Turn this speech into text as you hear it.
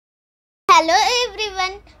Hello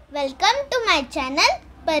everyone, welcome to my channel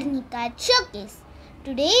Parnika Showcase.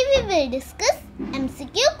 Today we will discuss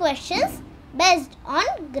MCQ questions based on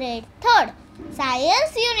grade 3rd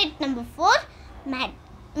Science Unit number 4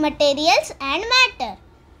 Materials and Matter.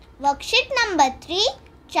 Worksheet number 3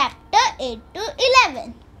 Chapter 8 to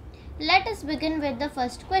 11. Let us begin with the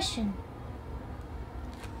first question.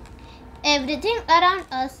 Everything around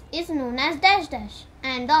us is known as dash dash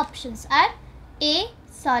and the options are A.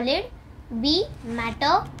 Solid, B.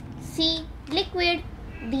 Matter, C. Liquid,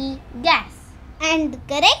 D. Gas. And the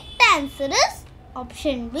correct answer is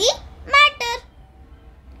option B. Matter.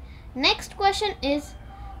 Next question is,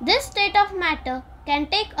 this state of matter can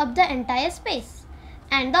take up the entire space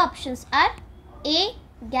and the options are A.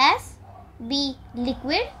 Gas, B.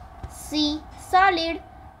 Liquid, C. Solid,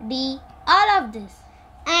 D. All of this.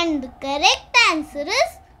 And the correct answer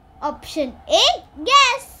is option A.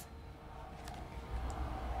 Gas.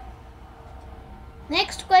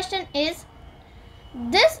 Next question is,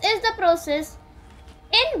 this is the process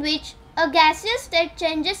in which a gaseous state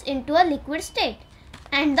changes into a liquid state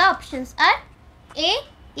and the options are A.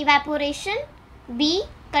 Evaporation, B.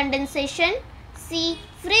 Condensation, C.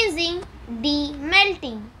 Freezing, D.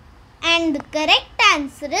 Melting. And the correct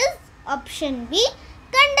answer is option B.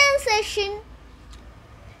 Condensation.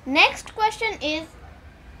 Next question is,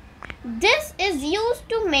 this is used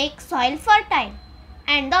to make soil fertile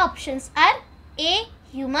and the options are A.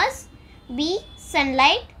 Humus, B.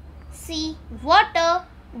 Sunlight, C. Water,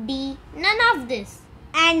 D. None of this.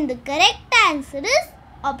 And the correct answer is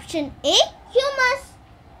option A. Humus.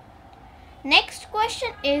 Next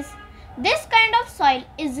question is, this kind of soil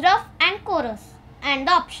is rough and porous and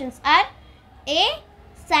the options are A.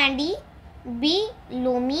 Sandy, B.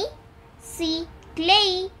 Loamy, C.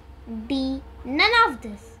 Clayey, D. None of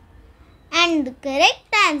this. And the correct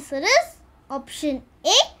answer is option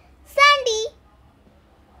A. Sandy.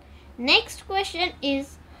 Next question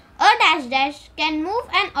is, a dash dash can move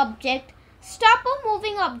an object, stop a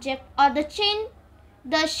moving object or change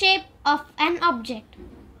the shape of an object.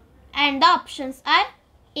 And the options are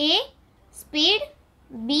A. Speed,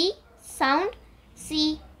 B. Sound,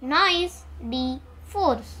 C. Noise, D.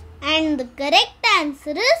 Force. And the correct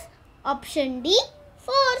answer is option D.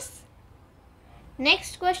 Force.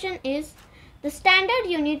 Next question is, the standard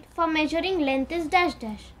unit for measuring length is dash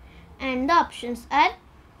dash and the options are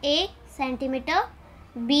A. Centimeter,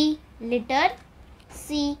 B. Liter,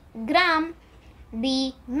 C. Gram,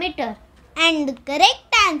 D. Meter. And the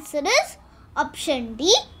correct answer is option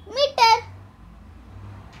D. Meter.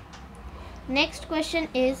 Next question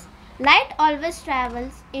is, light always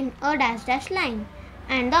travels in a dash dash line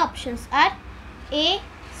and the options are A.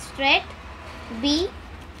 Straight, B.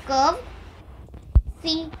 Curved,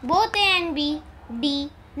 C. Both A and B, D.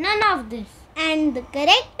 None of this. And the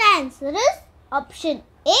correct answer is option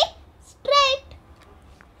A. Straight.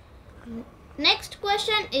 Next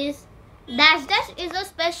question is, dash dash is a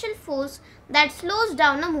special force that slows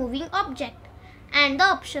down a moving object and the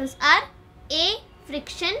options are A.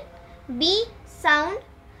 Friction, B. Sound,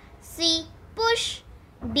 C. Push,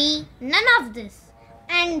 D. None of this.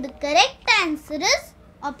 And the correct answer is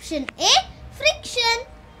option A. Friction.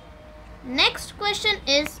 Next question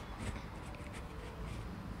is,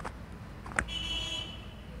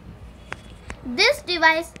 this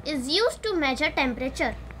device is used to measure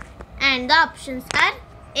temperature and the options are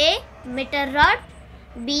A. Meter rod,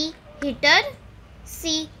 B. Heater,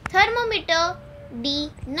 C. Thermometer,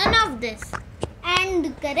 D. None of this. And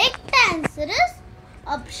the correct answer is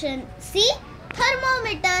option C.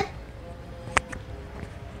 Thermometer.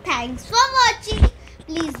 Thanks for watching.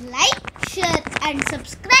 Please like, share and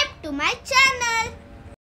subscribe to my channel.